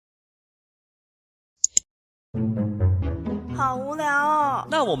好无聊哦。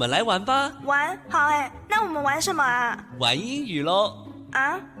那我们来玩吧。玩？好耶，那我们玩什么啊？玩英语咯。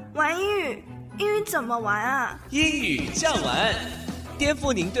啊？玩英语？英语怎么玩啊？英语酱玩，颠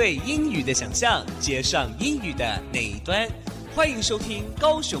覆您对英语的想象，接上英语的那一端。欢迎收听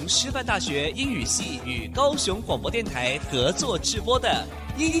高雄师范大学英语系与高雄广播电台合作制播的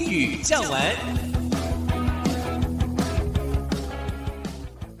英语酱玩。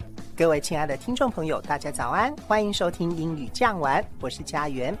各位亲爱的听众朋友，大家早安，欢迎收听英语酱玩，我是嘉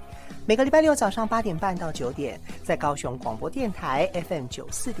媛。每个礼拜六早上8点半到9点，在高雄广播电台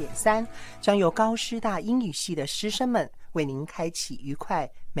FM94.3，将由高师大英语系的师生们为您开启愉快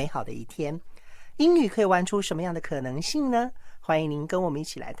美好的一天。英语可以玩出什么样的可能性呢？欢迎您跟我们一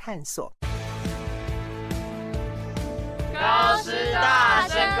起来探索。高师大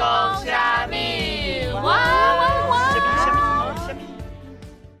深攻虾米，哇！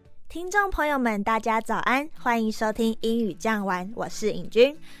听众朋友们，大家早安，欢迎收听英语酱玩，我是颖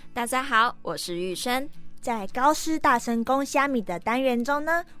君。大家好，我是玉生。在高师大深攻虾米的单元中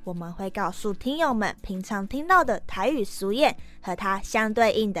呢，我们会告诉听友们平常听到的台语俗谚和它相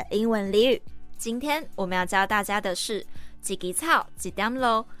对应的英文俚语。今天我们要教大家的是一枝草一点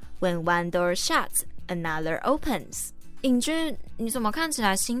露 When one door shuts, another opens。 颖君，你怎么看起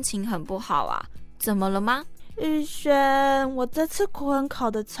来心情很不好啊？怎么了吗？玉轩，我这次国文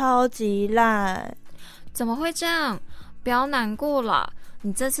考得超级烂。怎么会这样？不要难过啦，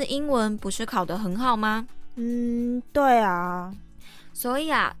你这次英文不是考得很好吗？对啊。所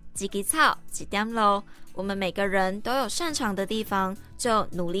以啊，一枝草一点露，我们每个人都有擅长的地方，就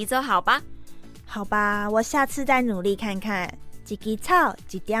努力做好吧。好吧，我下次再努力看看。一枝草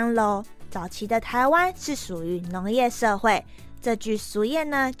一点露，早期的台湾是属于农业社会，这句俗谚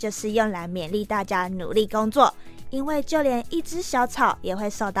呢，就是用来勉励大家努力工作，因为就连一只小草也会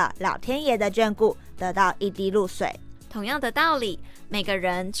受到老天爷的眷顾，得到一滴露水。同样的道理，每个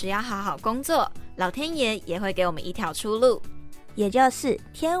人只要好好工作，老天爷也会给我们一条出路，也就是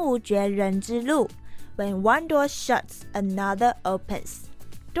天无绝人之路。 When one door shuts, another opens.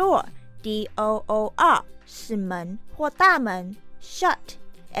 Door, D-O-O-R 是门或大门， shut,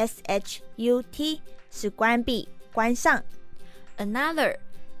 S-H-U-T 是关闭关上。Another,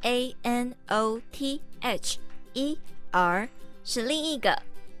 A-N-O-T-H-E-R 是另一个。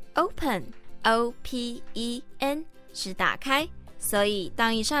Open, O-P-E-N 是打开，所以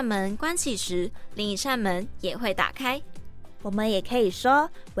当一扇门关起时，另一扇門也會打開。我們也可以說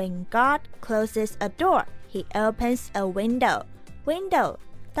When God closes a door, He opens a window. Window,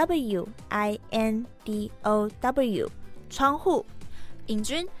 W-I-N-D-O-W 窗户。颖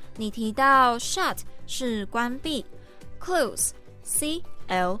君，你提到 shut 是關閉， close,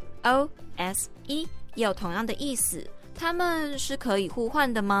 C-L-O-S-E 也有同樣的意思，它們是可以互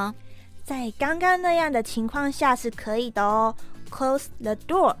換的嗎？在刚刚那样的情况下是可以的哦。 Close the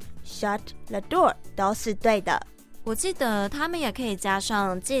door, shut the door 都是对的。我记得他们也可以加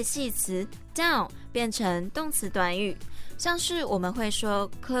上介系词 down 变成动词短语，像是我们会说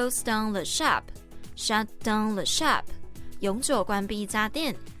close down the shop, shut down the shop 永久关闭一家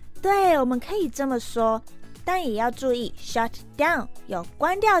店。对，我们可以这么说，但也要注意 shut down 有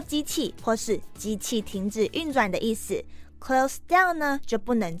关掉机器或是机器停止运转的意思， close down 呢就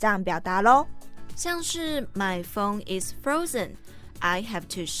不能这样表达咯。像是 My phone is frozen, I have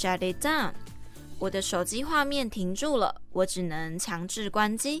to shut it down 我的手机画面停住了，我只能强制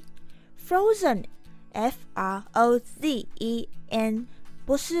关机。 Frozen, F-R-O-Z-E-N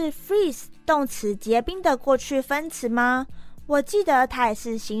不是 freeze 动词结冰的过去分词吗？我记得它也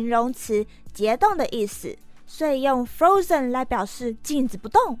是形容词结冻的意思，所以用 frozen 来表示静止不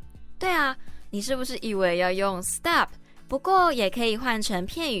动。对啊，你是不是以为要用 stop？ 不过也可以换成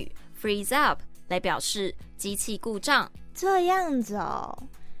片语 freeze up 来表示机器故障。这样子哦。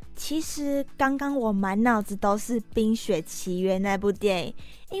其实刚刚我满脑子都是《冰雪奇缘》那部电影，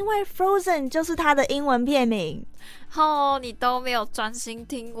因为 Frozen 就是它的英文片名。你都没有专心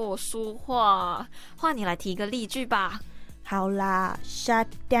听我说话，换你来提个例句吧。好啦， shut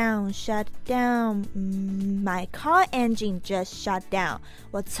down, shut down. My car engine just shut down.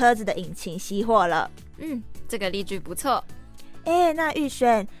 我车子的引擎熄火了。这个例句不错。那玉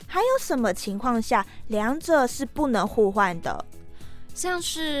璇，还有什么情况下两者是不能互换的？像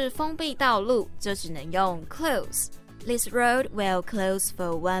是封闭道路就只能用 close. This road will close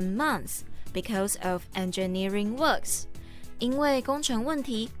for 1 month because of engineering works. 因为工程问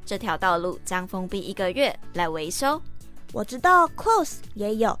题，这条道路将封闭1个月来维修。我知道 close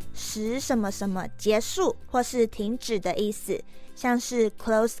也有使什么什么结束或是停止的意思，像是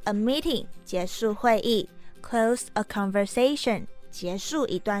close a meeting 结束会议， close a conversation 结束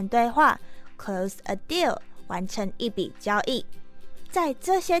一段对话， close a deal 完成一笔交易。在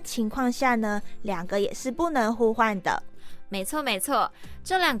这些情况下呢，两个也是不能互换的。没错没错，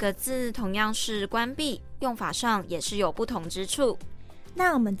这两个字同样是关闭，用法上也是有不同之处。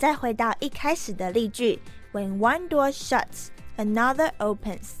那我们再回到一开始的例句 When one door shuts, another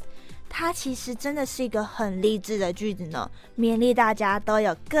opens， 它其实真的是一个很励志的句子呢，勉励大家都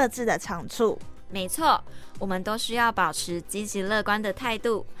有各自的长处。没错，我们都需要保持积极乐观的态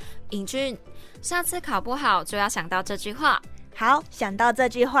度。尹君，下次考不好就要想到这句话。好，想到这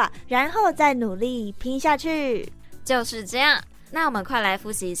句话，然后再努力拼下去。就是这样。那我们快来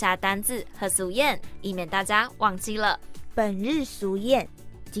复习一下单字和俗谚，以免大家忘记了。本日俗谚：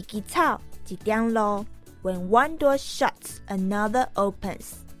一枝草，一点露。When one door shuts, another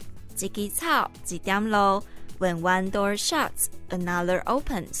opens。一枝草，一点露。When one door shuts, another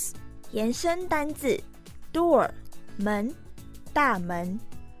opens。延伸单字 door 门，大门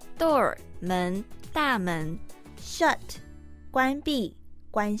door 门，大门 shut 关闭，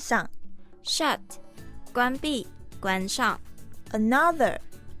关上 shut 关闭，关上 another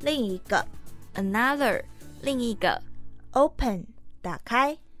另一个 another 另一个 open 打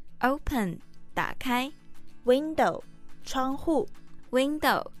开 open 打开 window 窗户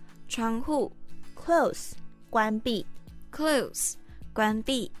window 窗户 close 关闭 close 关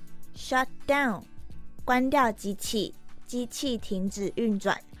闭shut down 关掉机器，机器停止运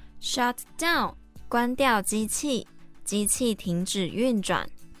转 shut down 关掉机器，机器停止运转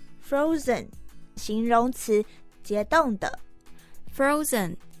frozen 形容词结冻的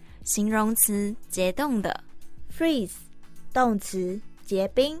frozen 形容词结冻的 freeze 动词结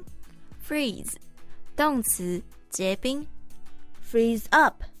冰 freeze 动词结冰 freeze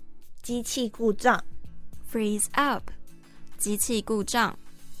up 机器故障 freeze up 机器故障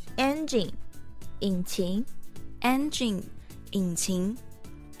engine 引擎 engine 引擎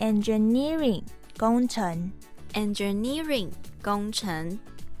engineering 工程 engineering 工程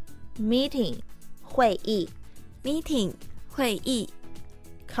meeting 会议 meeting 会议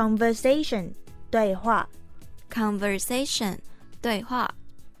conversation 对话 conversation 对话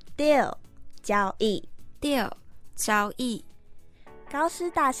deal 交易 deal 交易。高师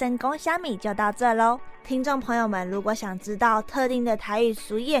大神功虾米就到这咯。听众朋友们如果想知道特定的台语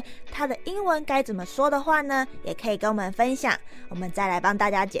俗谚它的英文该怎么说的话呢，也可以跟我们分享，我们再来帮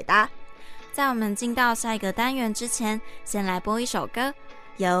大家解答。在我们进到下一个单元之前，先来播一首歌，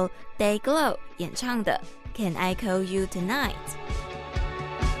由 Dayglow 演唱的 Can I Call You Tonight。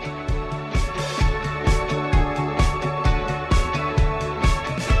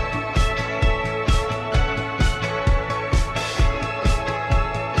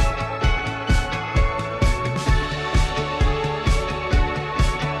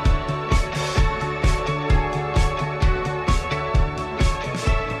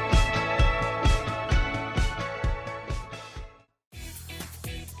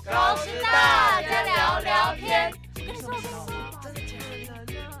高师大家聊聊天。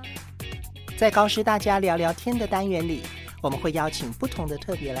在高师大家聊聊天的单元里，我们会邀请不同的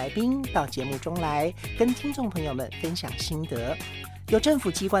特别来宾到节目中来，跟听众朋友们分享心得。有政府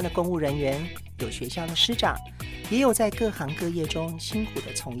机关的公务人员，有学校的师长，也有在各行各业中辛苦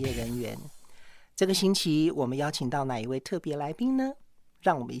的从业人员。这个星期我们邀请到哪一位特别来宾呢？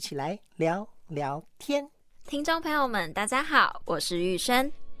让我们一起来聊聊天。听众朋友们大家好，我是玉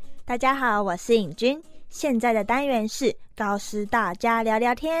生。大家好，我是颖君。现在的单元是高师大家聊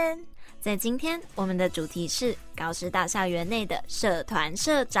聊天。在今天我们的主题是高师大校园内的社团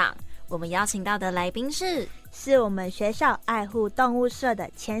社长，我们邀请到的来宾是我们学校爱护动物社的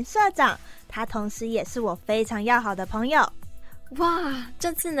前社长，他同时也是我非常要好的朋友。哇，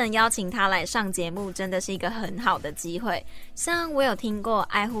这次能邀请他来上节目真的是一个很好的机会。像我有听过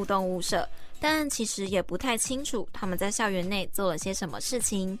爱护动物社，但其实也不太清楚他们在校园内做了些什么事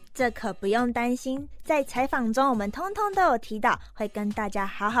情。这可不用担心，在采访中我们通通都有提到，会跟大家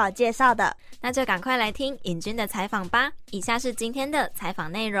好好介绍的。那就赶快来听尹君的采访吧。以下是今天的采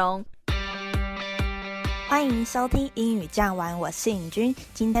访内容。欢迎收听英语酱玩，我是颖君。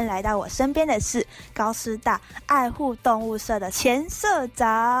今天来到我身边的是高师大爱护动物社的前社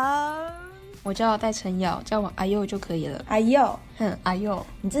长，我叫戴晨瑶，叫我阿佑就可以了。阿佑，阿佑，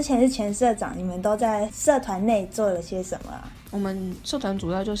你之前是前社长，你们都在社团内做了些什么啊？我们社团主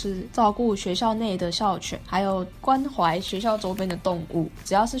要就是照顾学校内的校犬，还有关怀学校周边的动物。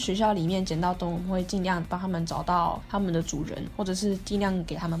只要是学校里面捡到动物，我们会尽量帮他们找到他们的主人，或者是尽量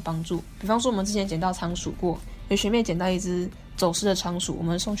给他们帮助。比方说我们之前捡到仓鼠过，有学妹捡到一只走失的仓鼠，我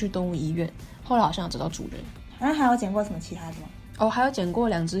们送去动物医院，后来好像有找到主人。还有捡过什么其他的吗？还有捡过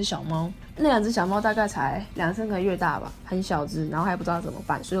2只小猫，那2只小猫大概才2-3个月大吧，很小只，然后还不知道怎么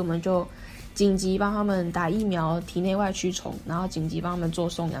办，所以我们就紧急帮他们打疫苗，体内外驱虫，然后紧急帮他们做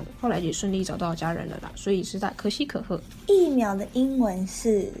送养，后来也顺利找到家人了啦，所以实在可喜可贺。疫苗的英文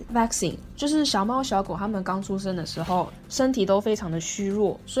是 vaccine， 就是小猫小狗他们刚出生的时候身体都非常的虚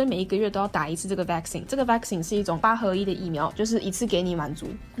弱，所以每1个月都要打1次这个 vaccine。 这个 vaccine 是一种8合1的疫苗，就是一次给你满足。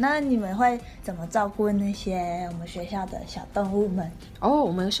那你们会怎么照顾那些我们学校的小动物们？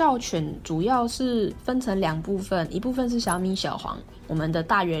我们校犬主要是分成2部分，一部分是小米小黄，我们的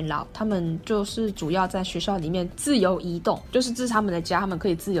大元老，他们就是主要在学校里面自由移动，就是这是他们的家，他们可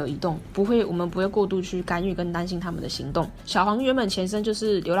以自由移动，我们不会过度去干预跟担心他们的行动。小黄原本前身就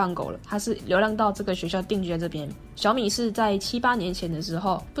是流浪狗了，它是流浪到这个学校定居在这边。小米是在7-8年前的时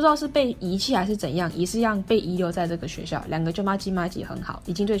候，不知道是被遗弃还是怎样，也是一样被遗留在这个学校，2个就麻吉很好，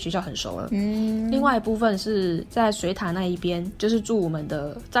已经对学校很熟了。另外一部分是在水塔那一边，就是住我们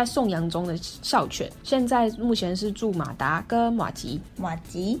的在送养中的校犬，现在目前是住马达跟马吉。马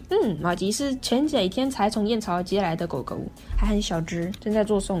吉是前几天才从燕巢接来的狗狗，还很小只，正在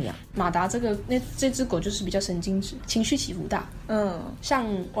做送养。马达这只狗就是比较神经质，情绪起伏大。像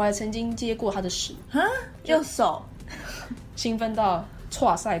我还曾经接过它的屎，用手兴奋到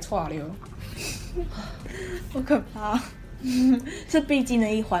唰赛唰流，好可怕。是必经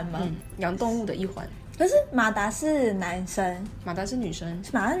的一环吗？养动物的一环。可是马达是男生，马达是女生。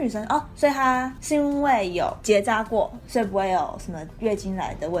马达是女生哦，所以她是因为有结扎过，所以不会有什么月经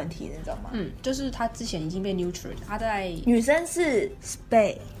来的问题那种吗？就是她之前已经被 neutered， 她在女生是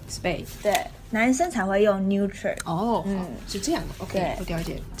spay， 对，男生才会用 neuter。是这样的 ，OK， 我了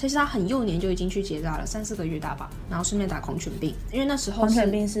解。其实他很幼年就已经去结扎了，3-4个月大吧，然后顺便打狂犬病，因为那时候狂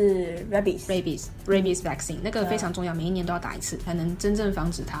犬病是 rabies vaccine， 那个非常重要，每1年都要打1次，才能真正防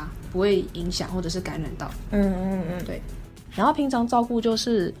止它不会影响或者是感染到。对。然后平常照顾就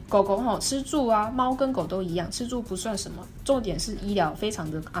是狗狗吃住啊，猫跟狗都一样，吃住不算什么，重点是医疗非常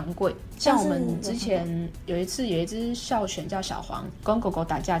的昂贵。像我们之前有一只校犬叫小黄，跟狗狗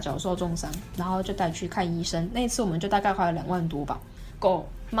打架脚受重伤，然后就带去看医生，那一次我们就大概花了2万多吧。狗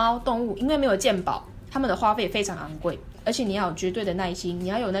猫动物因为没有健保，他们的花费非常昂贵，而且你要有绝对的耐心，你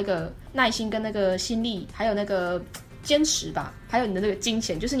要有那个耐心跟那个心力，还有那个坚持吧，还有你的那个金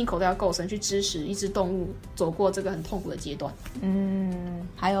钱，就是你口袋要够深去支持一只动物走过这个很痛苦的阶段。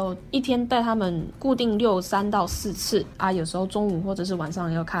还有1天带他们固定遛3到4次啊，有时候中午或者是晚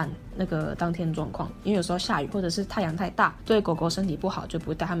上要看那个当天状况，因为有时候下雨或者是太阳太大，对狗狗身体不好，就不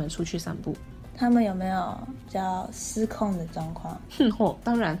会带他们出去散步。他们有没有比较失控的状况？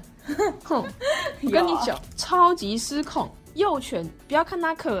当然，我跟你讲，超级失控。幼犬不要看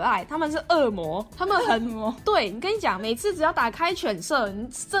它可爱，它们是恶魔，它们很对你跟你讲，每次只要打开犬舍，你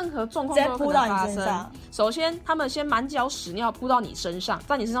任何状况都有可能发生。首先他们先满脚屎尿扑到你身上，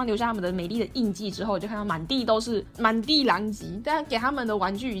在你身上留下他们的美丽的印记之后，就看到满地都是，满地狼藉，但给他们的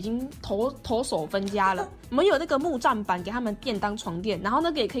玩具已经头手分家了。我们有那个木栈板给他们垫当床垫，然后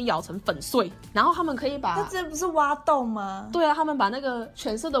那个也可以咬成粉碎，然后他们可以把，那这不是挖洞吗？对啊，他们把那个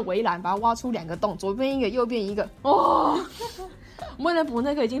犬舍的围栏把它挖出2个洞，左边一个右边一个。我为了补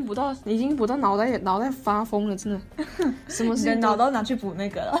那个已经补到脑袋发疯了，真的。什么事情脑都拿去补那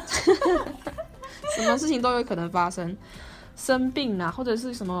个了。什么事情都有可能发生，生病啊，或者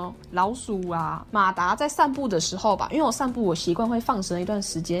是什么老鼠啊。马达在散步的时候吧，因为我散步我习惯会放绳一段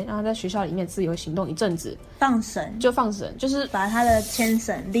时间，让它在学校里面自由行动一阵子。放绳，就是把它的牵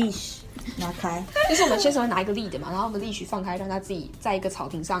绳 leash 拿开，就是我们牵绳会拿一个lead嘛，然后我们leash放开，让它自己在一个草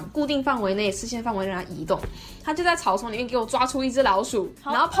坪上固定范围内视线范围让它移动。它就在草丛里面给我抓出一只老鼠，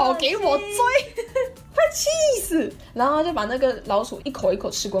然后跑给我追，快气死！然后就把那个老鼠一口一口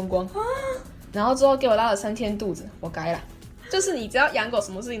吃光光，然后之后给我拉了3天肚子，我该了。就是你只要养狗，什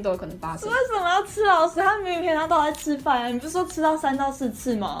么事情都有可能发生。为什么要吃老鼠？他明明平常都在吃饭啊！你不是说吃到3到4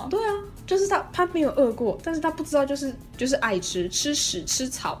次吗？对啊，就是他没有饿过，但是他不知道就是爱吃屎、吃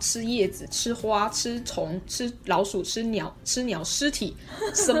草、吃叶子、吃花、吃虫、吃老鼠、吃鸟尸体，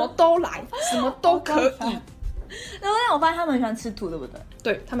什么都来，什么都可以。那我发现他们很喜欢吃土，对不对？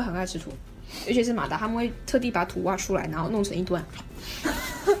对，他们很爱吃土，尤其是马达，他们会特地把土挖出来，然后弄成一段。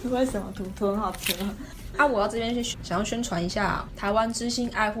为什么土很好吃吗？我要这边想要宣传一下台湾知心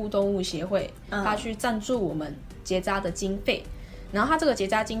爱护动物协会，他去赞助我们结扎的经费，然后他这个结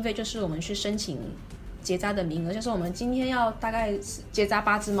扎经费就是我们去申请结扎的名额，就是我们今天要大概结扎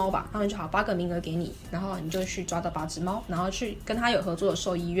8只猫吧，他们就好8个名额给你，然后你就去抓到8只猫，然后去跟他有合作的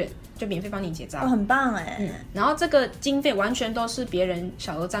兽医院，就免费帮你结扎。很棒哎。然后这个经费完全都是别人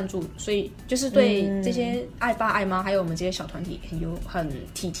小额赞助，所以就是对这些爱爸爱妈还有我们这些小团体很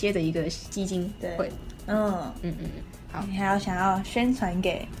体贴的一个基金会。好，你还要想要宣传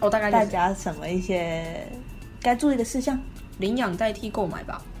给大概大家什么一些该注意的事项？领养代替购买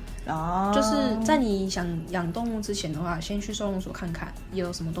吧。就是在你想养动物之前的话，先去收容所看看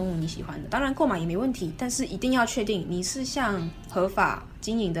有什么动物你喜欢的，当然购买也没问题，但是一定要确定你是向合法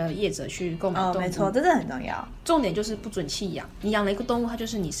经营的业者去购买动物。没错，这真的很重要。重点就是不准弃养，你养了一个动物，它就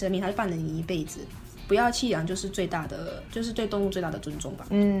是你生命，它就伴了你一辈子，不要弃养，就是最大的，就是对动物最大的尊重吧。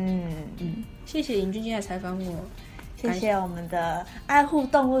谢谢尹君今天来采访我，谢谢我们的爱护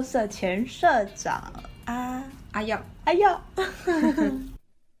动物社前社长阿耀。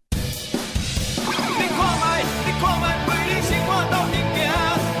你看卖，你看卖，陪你生活斗阵行。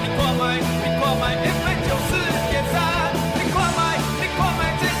你看卖，你看卖，FM94.3。你看卖，你看卖，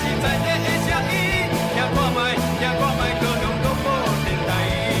这是在地的声音。听看卖，听看卖，高雄广播电台。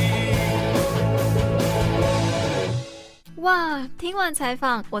哇，听完采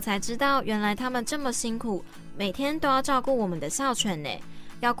访，我才知道原来他们这么辛苦，每天都要照顾我们的校犬呢，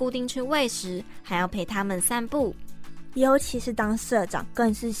要固定去喂食，还要陪他们散步。尤其是当社长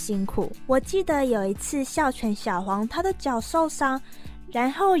更是辛苦。我记得有一次校犬小黄他的脚受伤，然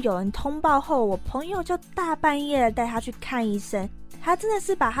后有人通报后，我朋友就大半夜的带他去看医生。他真的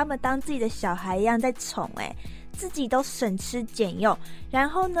是把他们当自己的小孩一样在宠自己都省吃俭用，然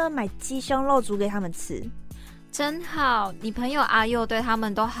后呢买鸡胸肉煮给他们吃。真好，你朋友阿佑对他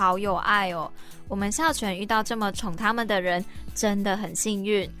们都好有爱哦。我们校犬遇到这么宠他们的人真的很幸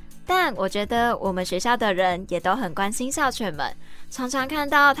运。但我觉得我们学校的人也都很关心校犬们，常常看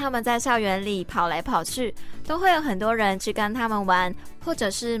到他们在校园里跑来跑去，都会有很多人去跟他们玩，或者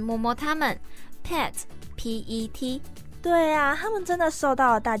是摸摸他们。 Pet P-E-T。 对啊，他们真的受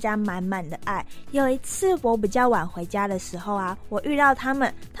到了大家满满的爱。有一次我比较晚回家的时候我遇到他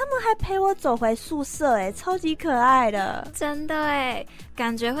们还陪我走回宿舍超级可爱的。真的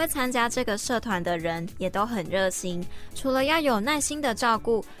感觉会参加这个社团的人也都很热心，除了要有耐心的照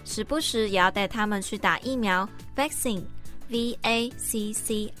顾，时不时也要带他们去打疫苗 Vaccine V-A-C-C-I-N-E，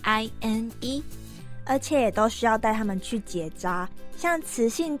 而且也都需要带他们去结扎。像雌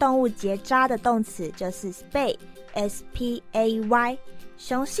性动物结扎的动词就是 spay S-P-A-Y，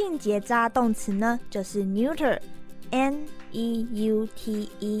 雄性结扎动词呢就是 neuter N-E-U-T-E-R。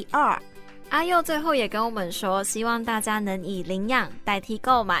 阿佑最后也跟我们说，希望大家能以领养代替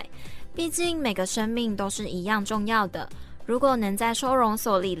购买，毕竟每个生命都是一样重要的，如果能在收容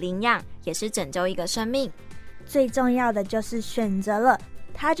所里领养，也是拯救一个生命。最重要的就是选择了，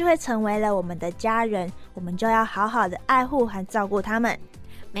他就会成为了我们的家人，我们就要好好的爱护和照顾他们。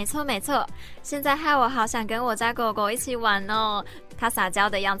没错没错，现在害我好想跟我家狗狗一起玩哦，它撒娇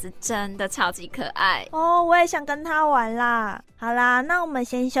的样子真的超级可爱哦，我也想跟它玩啦。好啦，那我们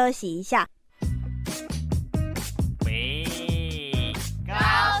先休息一下。喂，高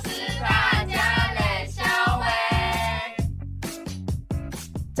师大家冷笑话。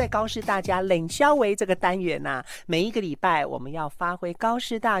在高师大家冷消维这个单元每一个礼拜我们要发挥高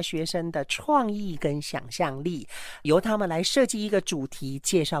师大学生的创意跟想象力，由他们来设计一个主题，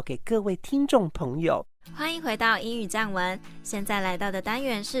介绍给各位听众朋友。欢迎回到英语酱文，现在来到的单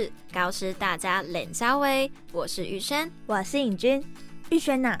元是高师大家冷消维，我是玉轩，我是颖君。玉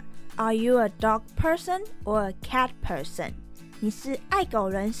轩Are you a dog person or a cat person？ 你是爱狗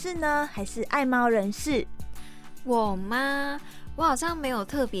人士呢，还是爱猫人士？我吗？我好像没有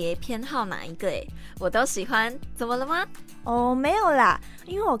特别偏好哪一个我都喜欢。怎么了吗？没有啦，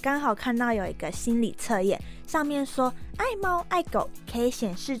因为我刚好看到有一个心理测验，上面说爱猫爱狗可以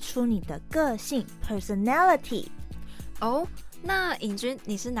显示出你的个性 personality。那颖君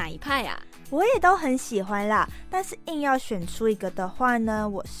你是哪一派啊？我也都很喜欢啦，但是硬要选出一个的话呢，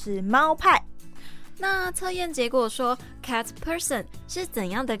我是猫派。那测验结果说 cat person 是怎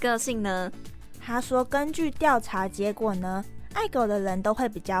样的个性呢？他说根据调查结果呢，爱狗的人都会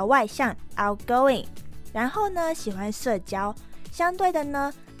比较外向 outgoing， 然后呢喜欢社交，相对的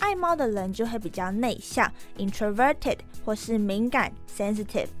呢爱猫的人就会比较内向 introverted 或是敏感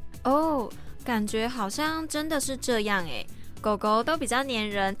sensitive。 感觉好像真的是这样狗狗都比较黏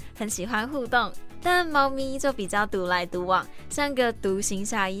人，很喜欢互动，但猫咪就比较独来独往，像个独行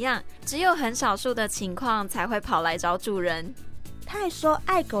侠一样，只有很少数的情况才会跑来找主人。他还说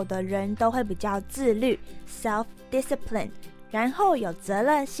爱狗的人都会比较自律 self-discipline， 然后有责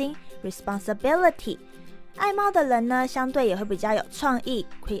任心 responsibility。 爱猫的人呢相对也会比较有创意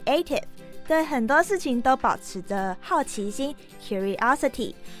creative， 对很多事情都保持着好奇心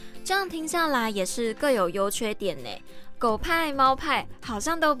curiosity。 这样听下来也是各有优缺点狗派猫派好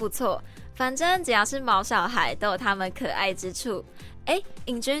像都不错，反正只要是毛小孩都有他们可爱之处。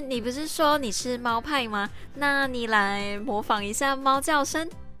颖君，你不是说你是猫派吗？那你来模仿一下猫叫声。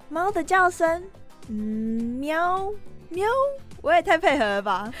猫的叫声喵喵，我也太配合了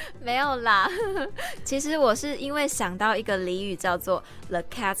吧？没有啦，其实我是因为想到一个俚语叫做 The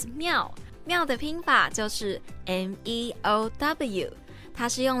Cat's Meow， meow 的拼法就是 M-E-O-W， 它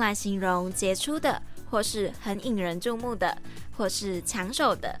是用来形容杰出的，或是很引人注目的，或是抢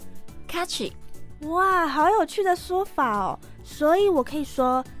手的 catchy。 哇，好有趣的说法哦！所以我可以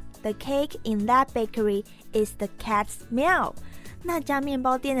说 The cake in that bakery is the cat's meow。那家面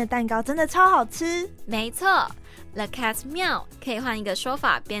包店的蛋糕真的超好吃。没错， The Cat's Meow 可以换一个说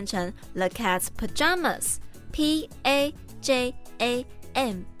法变成 The Cat's Pajamas， P-A-J-A-M-A-S，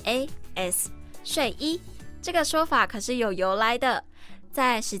 睡衣。这个说法可是有由来的。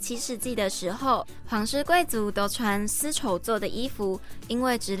在17世纪的时候，皇室贵族都穿丝绸做的衣服，因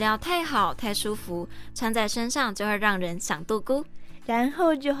为质料太好太舒服，穿在身上就会让人想度菇，然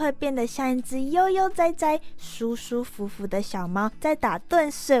后就会变得像一只悠悠哉哉、舒舒服服的小猫在打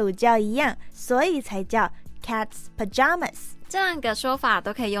盹睡午觉一样，所以才叫 cat's pajamas。 这两个说法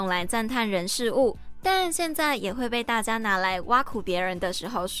都可以用来赞叹人事物，但现在也会被大家拿来挖苦别人的时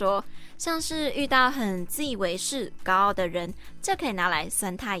候说，像是遇到很自以为是、高傲的人，就可以拿来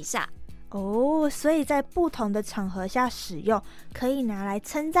酸他一下。哦，所以在不同的场合下使用，可以拿来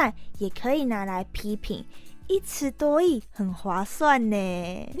称赞，也可以拿来批评，一词多义，很划算呢。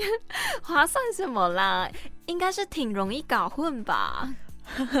划算什么啦？应该是挺容易搞混吧。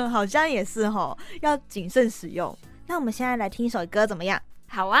好像也是齁，要谨慎使用。那我们现在来听一首歌怎么样？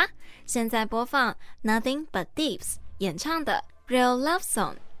好啊，现在播放 Nothing But Thieves 演唱的 Real Love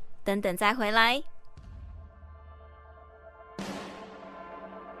Song， 等等再回来。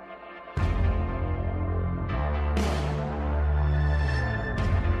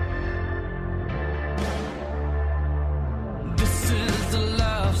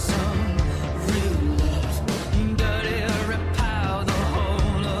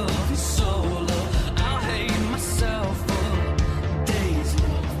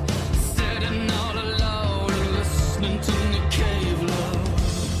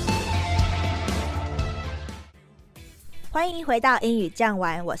欢迎回到英语酱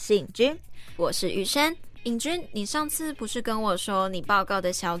玩，我是颖君，我是玉珊。颖君，你上次不是跟我说你报告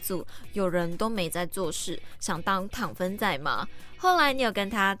的小组有人都没在做事，想当躺分仔吗？后来你有跟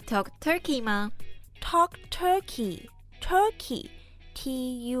他 talk turkey 吗？ Talk turkey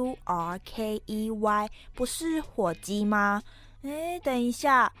T-U-R-K-E-Y 不是火鸡吗？等一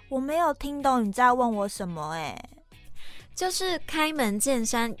下，我没有听懂你在问我什么就是开门见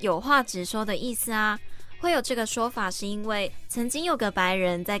山有话直说的意思啊。会有这个说法是因为曾经有个白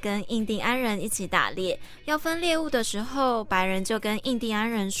人在跟印第安人一起打猎，要分猎物的时候，白人就跟印第安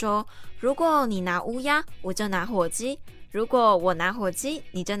人说，如果你拿乌鸦，我就拿火鸡，如果我拿火鸡，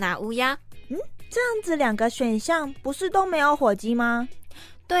你就拿乌鸦。这样子两个选项不是都没有火鸡吗？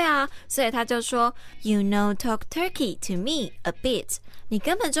对啊，所以他就说 You know talk turkey to me a bit， 你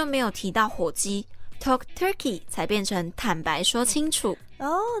根本就没有提到火鸡， talk turkey 才变成坦白说清楚。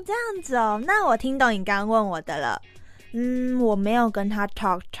哦，这样子哦，那我听懂你刚问我的了。我没有跟他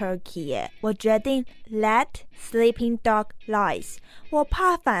talk turkey 耶，我决定 let sleeping dog lies， 我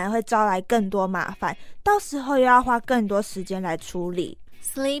怕反而会招来更多麻烦，到时候又要花更多时间来处理。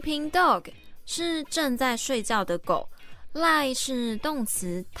Sleeping dog 是正在睡觉的狗， lie 是动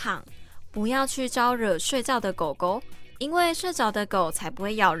词躺，不要去招惹睡觉的狗狗，因为睡着的狗才不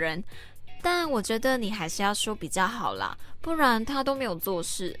会咬人。但我觉得你还是要说比较好啦，不然他都没有做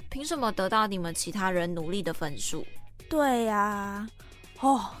事，凭什么得到你们其他人努力的分数？对啊，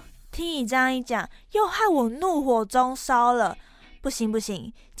听你这样一讲，又害我怒火中烧了。不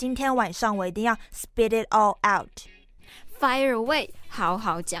行，今天晚上我一定要 spit it all out， Fire away， 好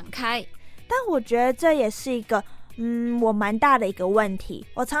好讲开。但我觉得这也是一个我蛮大的一个问题，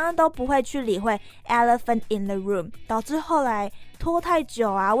我常常都不会去理会 elephant in the room， 导致后来拖太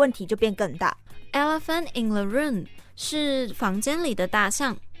久啊，问题就变更大。 Elephant in the room 是房间里的大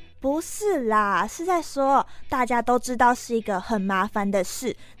象？不是啦，是在说大家都知道是一个很麻烦的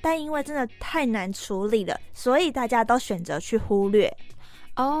事，但因为真的太难处理了，所以大家都选择去忽略。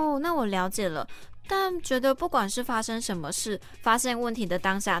那我了解了，但觉得不管是发生什么事，发现问题的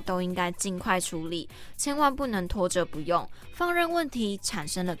当下都应该尽快处理，千万不能拖着不用，放任问题产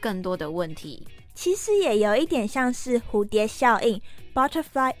生了更多的问题。其实也有一点像是蝴蝶效应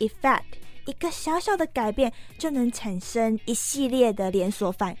Butterfly Effect， 一个小小的改变就能产生一系列的连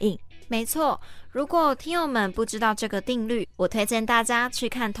锁反应。没错，如果听友们不知道这个定律，我推荐大家去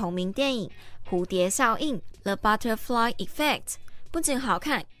看同名电影《蝴蝶效应》 The Butterfly Effect， 不仅好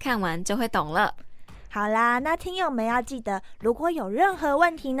看，看完就会懂了。好啦，那听友们要记得，如果有任何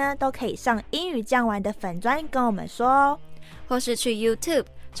问题呢，都可以上英语酱玩的粉专跟我们说哦，或是去 YouTube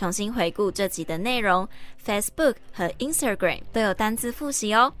重新回顾这集的内容 ，Facebook 和 Instagram 都有单字复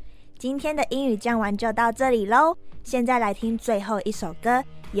习哦。今天的英语讲完就到这里咯，现在来听最后一首歌，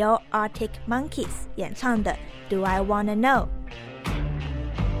由 Arctic Monkeys 演唱的 Do I Wanna Know。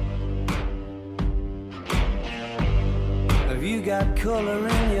 Have you got color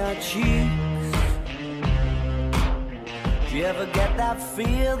in your cheeks? Do you ever get that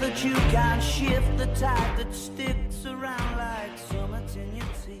feel that you can't shift, the type that sticks around like summits in your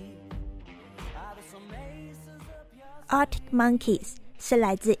teeth? Are there some aces up your Arctic Monkeys 是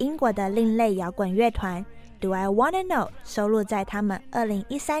来自英国的另类摇滚乐团， Do I Wanna Know 收录在他们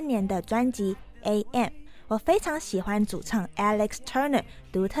2013年的专辑 AM。 我非常喜欢主唱 Alex Turner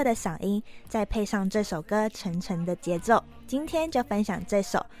独特的嗓音，再配上这首歌沉沉的节奏，今天就分享这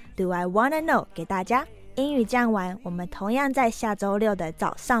首 Do I Wanna Know 给大家。英语讲完，我们同样在下周六的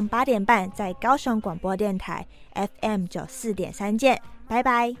早上8点半在高雄广播电台 FM 94.3见，拜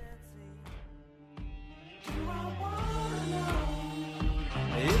拜。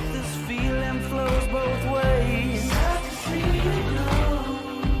If this feeling flows both ways,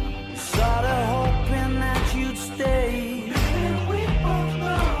 sorta hoping that you'd stay. We both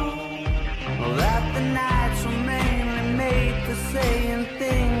know that the nights were mainly made for saying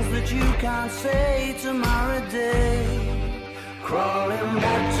things that you can't say tomorrow day. Crawling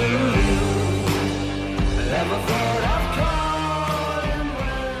back to you, never thought